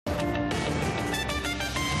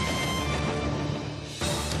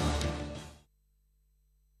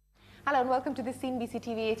Hello and welcome to the cnbc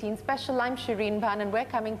TV 18 special. I'm Shereen, Bhan, and we're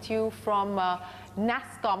coming to you from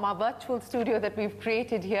NASSCOM, our virtual studio that we've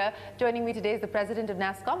created here. Joining me today is the President of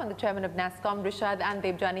NASSCOM and the Chairman of NASSCOM, Rishad and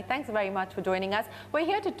Debjani. Thanks very much for joining us. We're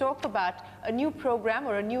here to talk about a new program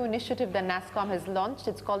or a new initiative that NASSCOM has launched.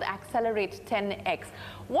 It's called Accelerate 10X.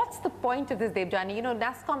 What's the point of this, Debjani? You know,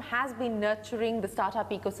 NASSCOM has been nurturing the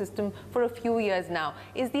startup ecosystem for a few years now.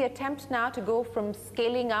 Is the attempt now to go from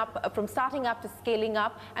scaling up, from starting up to scaling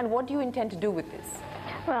up, and what do you intend to do with this?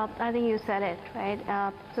 Well, I think you said it,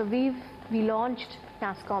 right? So we launched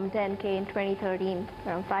NASSCOM 10K in 2013,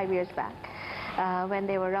 around 5 years back, when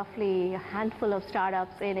there were roughly a handful of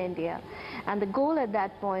startups in India. And the goal at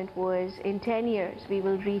that point was, in 10 years, we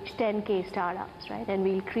will reach 10K startups, right? And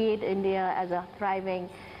we'll create India as a thriving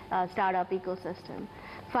startup ecosystem.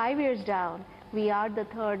 5 years down, we are the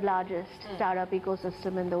third largest startup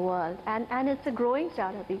ecosystem in the world. And it's a growing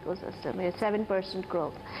startup ecosystem. It's 7%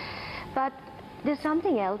 growth. But there's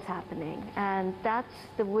something else happening, and that's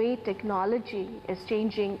the way technology is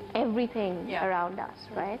changing everything around us,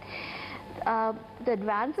 right? The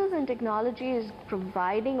advances in technology is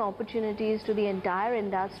providing opportunities to the entire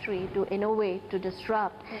industry to innovate, to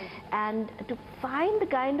disrupt, and to find the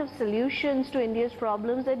kind of solutions to India's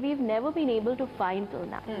problems that we've never been able to find till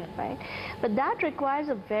now, right? But that requires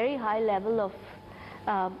a very high level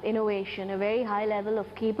of innovation, a very high level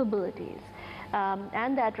of capabilities,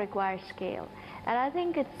 and that requires scale. And I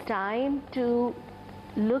think it's time to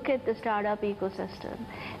look at the startup ecosystem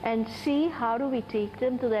and see how do we take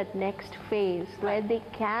them to that next phase where they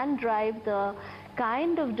can drive the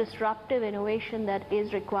kind of disruptive innovation that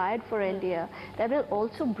is required for India that will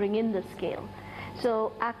also bring in the scale.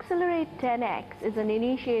 So Accelerate 10X is an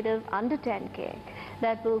initiative under 10K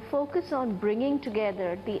that will focus on bringing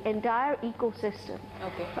together the entire ecosystem,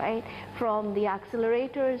 right? From the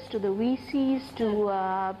accelerators to the VCs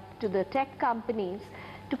to the tech companies,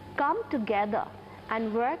 to come together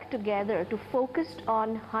and work together to focus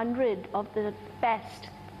on 100 of the best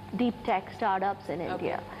deep tech startups in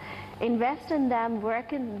India. Invest in them,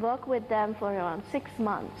 work with them for around 6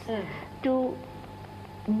 months to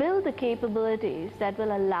build the capabilities that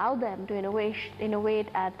will allow them to innovate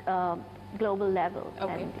at a global level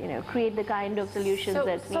and create the kind of solutions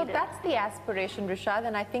that's needed. So that's the aspiration, Rishad,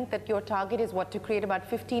 and I think that your target is what, to create about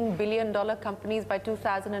 $15 billion companies by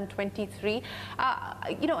 2023.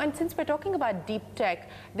 And since we're talking about deep tech,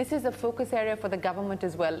 this is a focus area for the government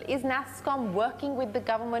as well. Is NASSCOM working with the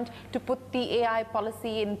government to put the AI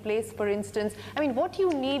policy in place, for instance? I mean, what do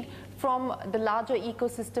you need from the larger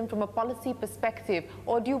ecosystem from a policy perspective,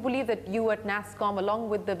 or do you believe that you at NASSCOM, along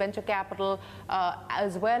with the venture capital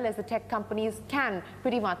as well as the tech companies, can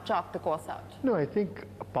pretty much chart the course out? No, I think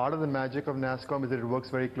part of the magic of NASSCOM is that it works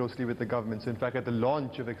very closely with the government. So in fact, at the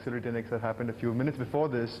launch of Accelerate 10X that happened a few minutes before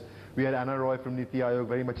this, we had Anna Roy from Niti Aayog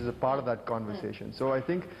very much as a part of that conversation. So I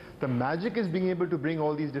think the magic is being able to bring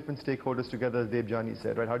all these different stakeholders together, as Debjani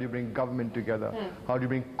said, right? How do you bring government together? How do you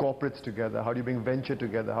bring corporates together? How do you bring venture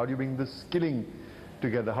together? How do you bring the skilling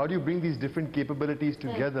together? How do you bring these different capabilities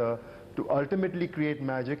together to ultimately create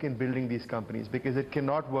magic in building these companies? Because it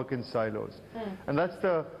cannot work in silos. And that's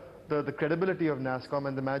the credibility of NASSCOM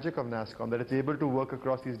and the magic of NASSCOM, that it's able to work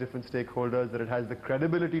across these different stakeholders, that it has the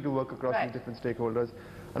credibility to work across these different stakeholders.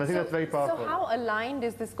 And I think that's very powerful. So how aligned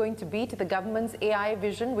is this going to be to the government's AI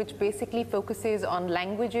vision, which basically focuses on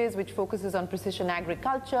languages, which focuses on precision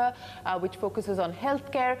agriculture, which focuses on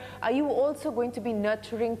healthcare? Are you also going to be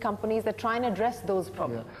nurturing companies that try and address those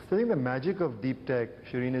problems? So I think the magic of deep tech,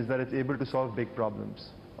 Shereen, is that it's able to solve big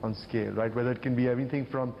problems on scale, right? Whether it can be everything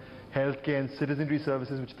from healthcare and citizenry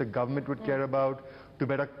services, which the government would care about, to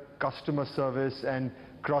better customer service and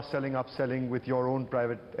cross-selling, upselling with your own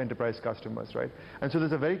private enterprise customers, right? And so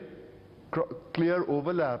there's a very clear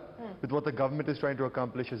overlap with what the government is trying to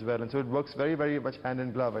accomplish as well. And so it works very, very much hand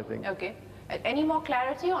in glove, I think. Okay. Any more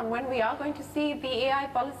clarity on when we are going to see the AI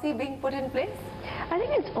policy being put in place? I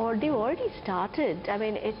think they've already started. I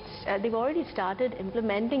mean, they've already started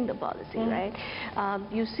implementing the policy, right?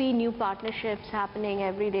 You see new partnerships happening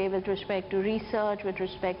every day with respect to research, with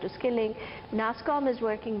respect to skilling. NASSCOM is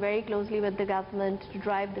working very closely with the government to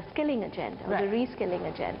drive the skilling agenda, the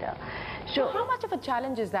reskilling agenda. So how much of a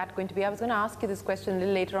challenge is that going to be? I was going to ask you this question a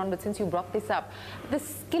little later on, but since you brought this up, the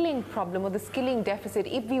skilling problem or the skilling deficit,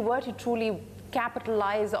 if we were to truly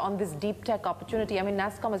capitalize on this deep tech opportunity. I mean,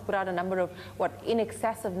 NASSCOM has put out a number of, in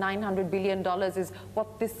excess of $900 billion is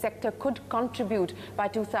what this sector could contribute by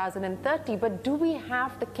 2030. But do we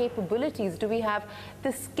have the capabilities? Do we have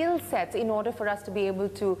the skill sets in order for us to be able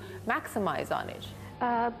to maximize on it?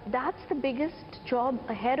 That's the biggest job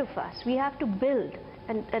ahead of us. We have to build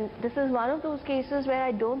And this is one of those cases where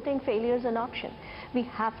I don't think failure is an option. We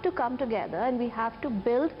have to come together and we have to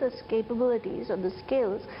build the capabilities or the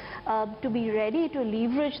skills to be ready to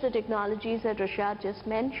leverage the technologies that Rishad just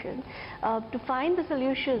mentioned, to find the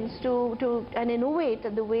solutions and innovate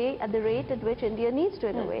at the rate at which India needs to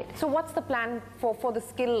innovate. So what's the plan for the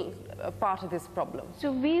skill part of this problem?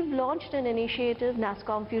 So we've launched an initiative,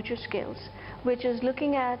 NASSCOM Future Skills, which is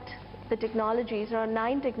looking at the technologies, around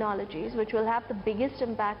 9 technologies, which will have the biggest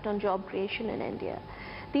impact on job creation in India.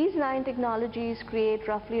 These 9 technologies create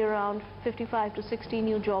roughly around 55 to 60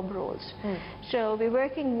 new job roles. So we're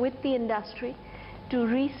working with the industry to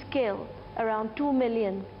reskill around 2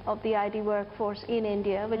 million of the IT workforce in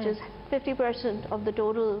India, which is 50% of the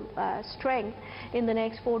total strength in the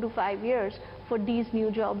next 4 to 5 years for these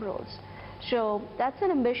new job roles. So that's an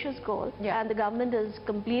ambitious goal, and the government is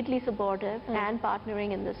completely supportive and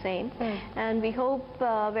partnering in the same. And we hope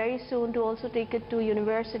very soon to also take it to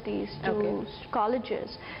universities, to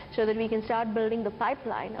colleges, so that we can start building the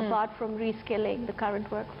pipeline apart from reskilling the current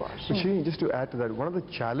workforce. Shereen, just to add to that, one of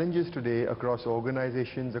the challenges today across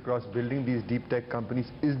organizations, across building these deep tech companies,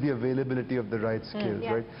 is the availability of the right skills,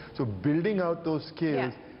 right? So building out those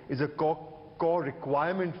skills is a core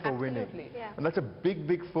requirement for winning. And that's a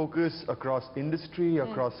big focus across industry,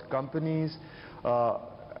 across companies.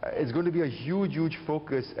 It's going to be a huge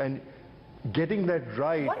focus, and getting that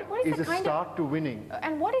right is a start to winning.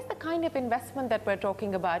 And what is the kind of investment that we're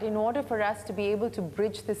talking about in order for us to be able to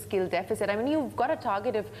bridge the skill deficit? I mean, you've got a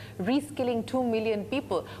target of reskilling 2 million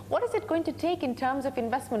people. What is it going to take in terms of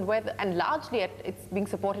investment? And largely it's being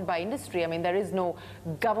supported by industry. I mean, there is no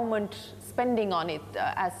government spending on it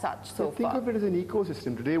as such so far. Think of it as an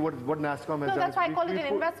ecosystem. Today, what NASSCOM has done, that's why I call it an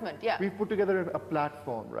investment. We've put together a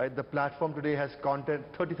platform, right? The platform today has content,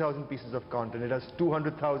 30,000 pieces of content. It has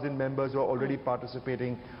 200,000 members who are already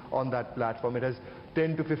participating on that platform. It has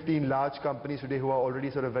 10 to 15 large companies today who are already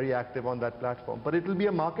sort of very active on that platform. But it will be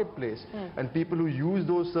a marketplace, and people who use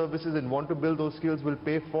those services and want to build those skills will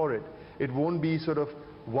pay for it. It won't be sort of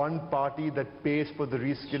one party that pays for the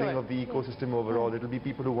reskilling of the ecosystem overall. It will be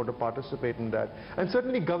people who want to participate in that. And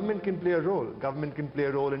certainly government can play a role. Government can play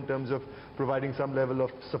a role in terms of providing some level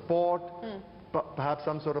of support, perhaps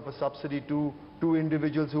some sort of a subsidy to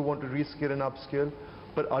individuals who want to reskill and upskill.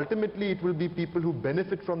 But ultimately, it will be people who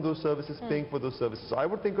benefit from those services paying for those services. So I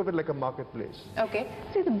would think of it like a marketplace. Okay.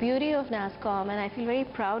 See, the beauty of NASSCOM, and I feel very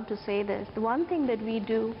proud to say this, the one thing that we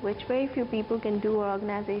do, which very few people can do or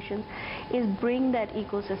organizations, is bring that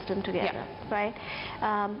ecosystem together, right?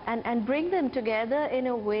 And bring them together in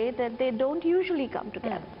a way that they don't usually come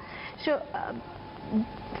together. So,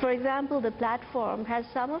 for example, the platform has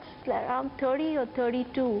around 30 or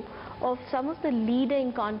 32 of some of the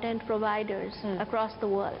leading content providers across the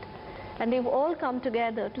world. And they've all come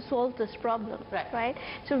together to solve this problem, right?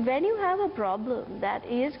 So when you have a problem that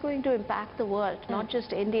is going to impact the world, not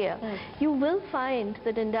just India, you will find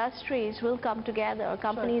that industries will come together, or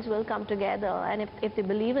companies will come together, and if they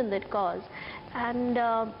believe in that cause, and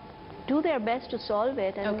do their best to solve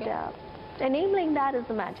it. And enabling that is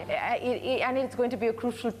the magic. And it's going to be a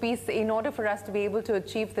crucial piece in order for us to be able to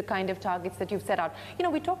achieve the kind of targets that you've set out. You know,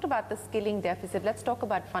 we talked about the skilling deficit. Let's talk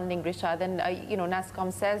about funding, Rishad. And, you know,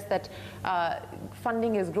 NASSCOM says that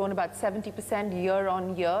funding has grown about 70% year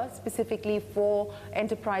on year, specifically for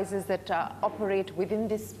enterprises that operate within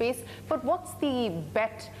this space. But what's the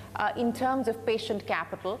bet in terms of patient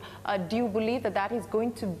capital? Do you believe that that is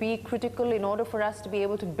going to be critical in order for us to be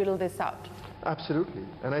able to build this out? Absolutely.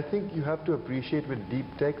 And I think you have to appreciate with deep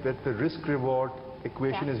tech that the risk-reward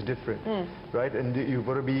equation is different, right? And you've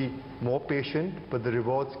got to be more patient, but the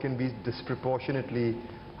rewards can be disproportionately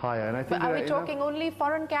higher. And I think are we talking only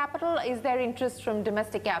foreign capital? Is there interest from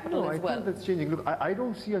domestic capital as well? I think that's changing. Look, I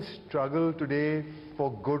don't see a struggle today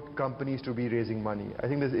for good companies to be raising money. I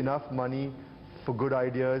think there's enough money for good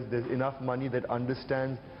ideas. There's enough money that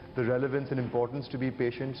understands the relevance and importance to be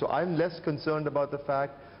patient. So I'm less concerned about the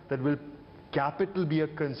fact that will capital be a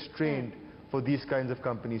constraint for these kinds of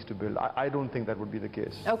companies to build. I don't think that would be the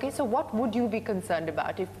case. Okay, so what would you be concerned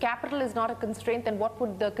about? If capital is not a constraint, then what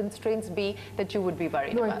would the constraints be that you would be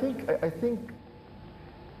worried about? I think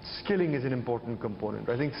skilling is an important component.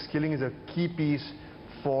 I think skilling is a key piece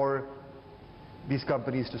for these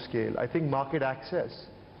companies to scale. I think market access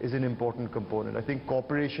is an important component. I think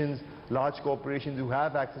corporations, large corporations who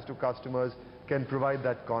have access to customers can provide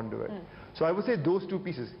that conduit. So I would say those two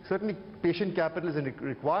pieces. Certainly patient capital is a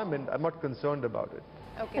requirement. I'm not concerned about it.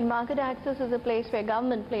 Okay. And market access is a place where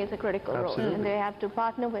government plays a critical role. And they have to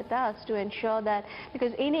partner with us to ensure that,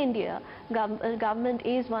 because in India, government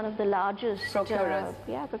is one of the largest procurers.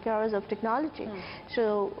 Procurers of technology.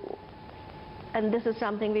 So and this is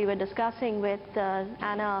something we were discussing with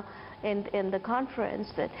Anna in the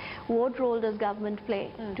conference, that what role does government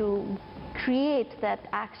play to create that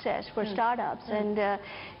access for startups? And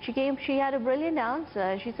she had a brilliant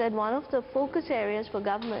answer. She said one of the focus areas for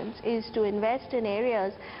governments is to invest in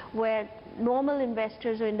areas where normal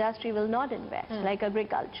investors or industry will not invest, like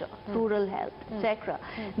agriculture, rural health, etc.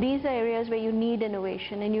 These are areas where you need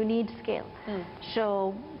innovation and you need scale.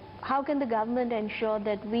 So how can the government ensure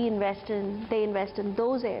that they invest in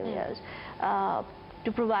those areas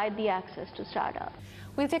to provide the access to startups?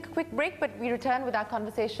 We'll take a quick break, but we return with our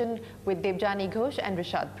conversation with Debjani Ghosh and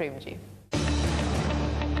Rishad Premji.